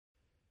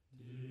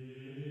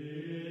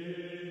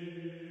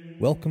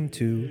Welcome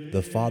to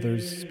The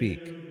Fathers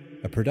Speak,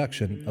 a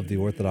production of the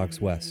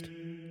Orthodox West.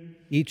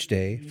 Each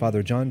day,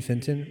 Father John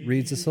Fenton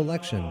reads a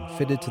selection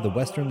fitted to the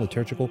Western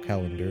liturgical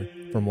calendar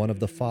from one of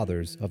the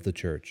Fathers of the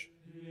Church.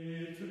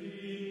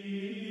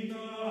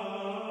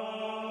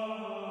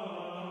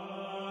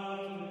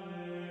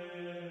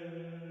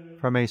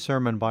 From a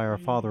sermon by our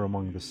Father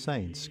among the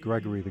Saints,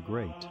 Gregory the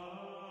Great.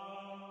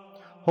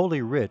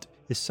 Holy Writ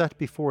is set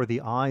before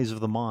the eyes of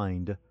the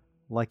mind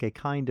like a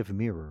kind of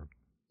mirror,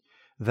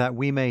 that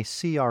we may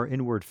see our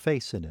inward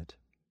face in it.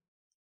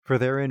 For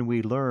therein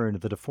we learn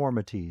the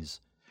deformities,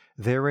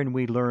 therein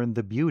we learn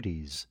the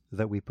beauties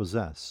that we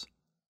possess.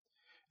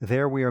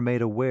 There we are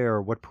made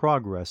aware what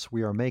progress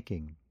we are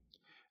making.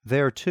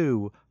 There,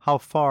 too, how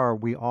far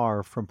we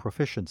are from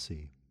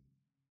proficiency.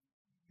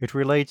 It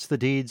relates the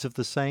deeds of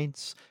the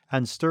saints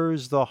and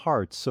stirs the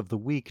hearts of the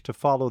weak to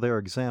follow their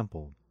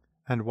example,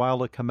 and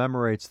while it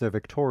commemorates their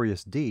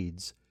victorious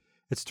deeds,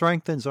 it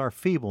strengthens our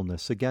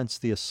feebleness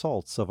against the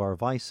assaults of our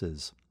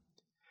vices.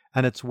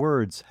 And its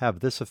words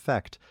have this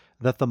effect,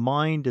 that the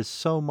mind is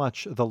so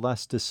much the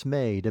less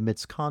dismayed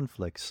amidst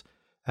conflicts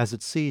as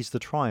it sees the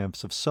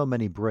triumphs of so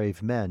many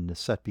brave men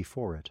set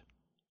before it.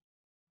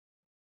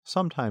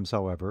 Sometimes,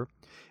 however,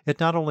 it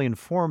not only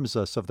informs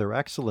us of their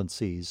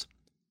excellencies,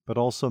 but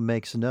also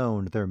makes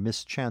known their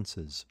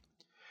mischances,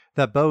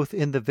 that both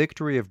in the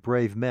victory of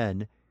brave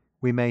men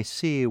we may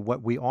see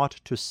what we ought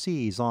to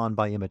seize on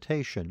by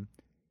imitation,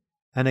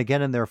 and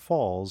again in their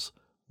falls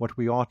what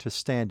we ought to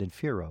stand in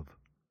fear of.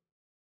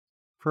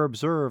 For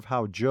observe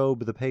how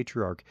Job the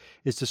patriarch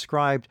is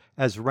described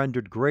as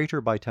rendered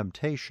greater by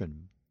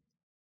temptation,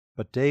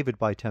 but David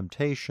by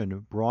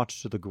temptation brought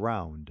to the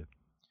ground,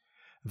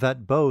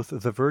 that both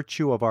the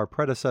virtue of our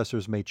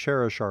predecessors may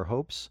cherish our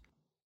hopes,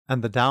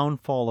 and the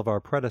downfall of our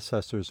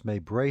predecessors may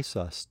brace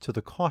us to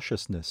the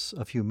cautiousness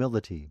of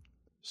humility,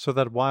 so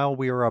that while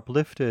we are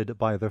uplifted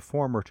by the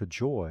former to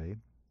joy,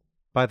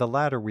 by the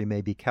latter we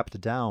may be kept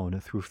down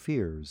through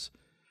fears,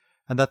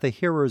 and that the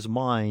hearer's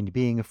mind,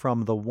 being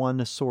from the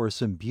one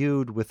source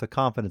imbued with the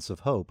confidence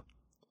of hope,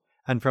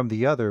 and from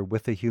the other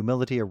with the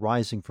humility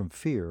arising from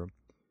fear,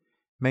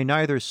 may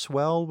neither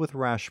swell with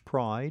rash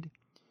pride,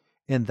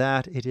 in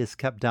that it is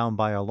kept down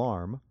by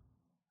alarm,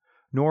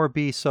 nor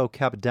be so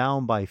kept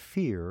down by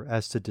fear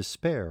as to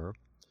despair,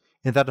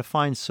 in that it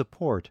finds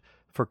support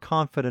for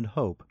confident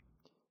hope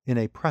in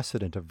a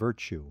precedent of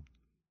virtue.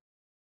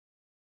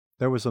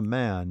 There was a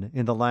man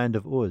in the land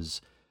of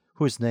Uz,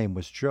 whose name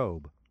was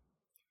Job.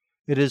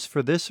 It is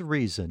for this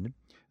reason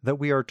that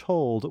we are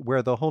told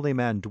where the holy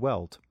man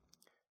dwelt,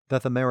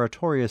 that the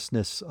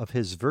meritoriousness of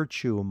his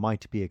virtue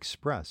might be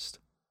expressed.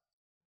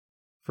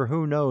 For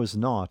who knows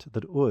not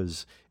that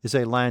Uz is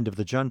a land of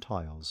the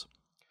Gentiles,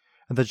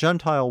 and the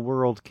Gentile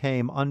world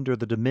came under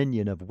the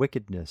dominion of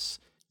wickedness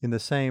in the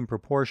same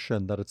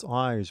proportion that its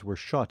eyes were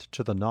shut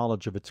to the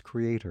knowledge of its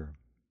Creator.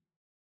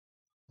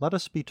 Let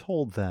us be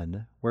told,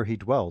 then, where he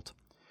dwelt,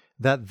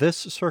 that this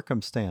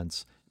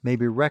circumstance may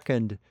be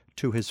reckoned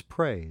to his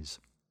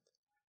praise,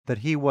 that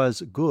he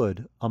was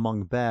good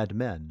among bad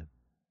men.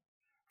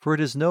 For it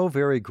is no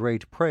very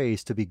great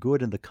praise to be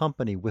good in the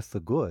company with the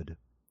good,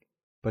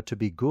 but to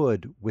be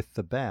good with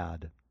the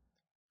bad.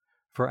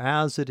 For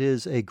as it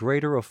is a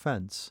greater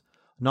offense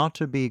not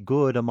to be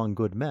good among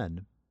good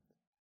men,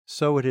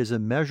 so it is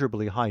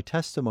immeasurably high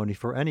testimony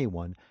for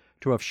anyone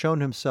to have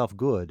shown himself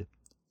good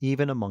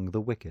even among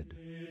the wicked.